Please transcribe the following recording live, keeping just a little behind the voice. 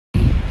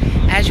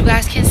you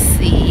guys can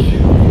see,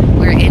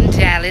 we're in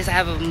Dallas. I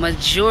have a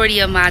majority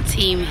of my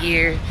team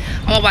here.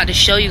 I'm about to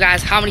show you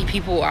guys how many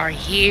people are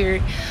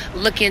here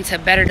looking to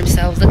better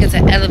themselves, looking to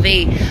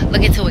elevate,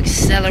 looking to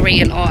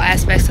accelerate in all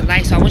aspects of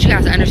life. So I want you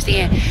guys to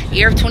understand,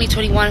 year of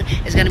 2021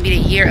 is going to be the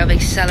year of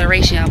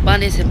acceleration,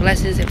 abundance, and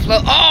blessings and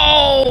flow.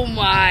 Oh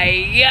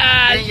my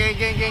gosh.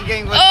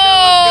 Gang.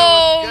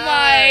 Oh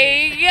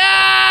my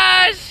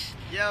gosh.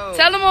 Yo.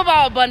 Tell them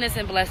about abundance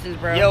and blessings,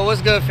 bro. Yo,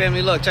 what's good,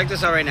 family? Look, check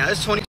this out right now.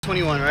 It's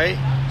 2021, right?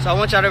 So I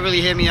want y'all to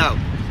really hear me out.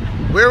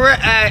 Where we're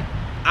at,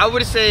 I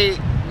would say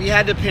we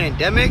had the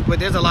pandemic, but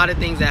there's a lot of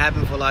things that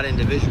happen for a lot of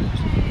individuals,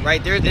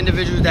 right? There's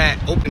individuals that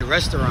opened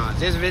restaurants.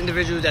 There's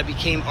individuals that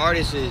became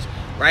artists,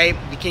 right?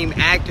 Became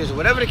actors, or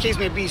whatever the case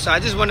may be. So I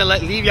just want to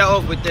leave y'all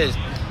off with this.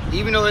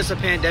 Even though it's a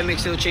pandemic,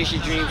 still chase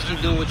your dreams.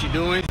 Keep doing what you're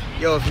doing.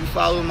 Yo, if you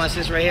follow my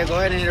sis right here, go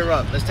ahead and hit her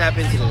up. Let's tap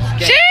into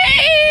this.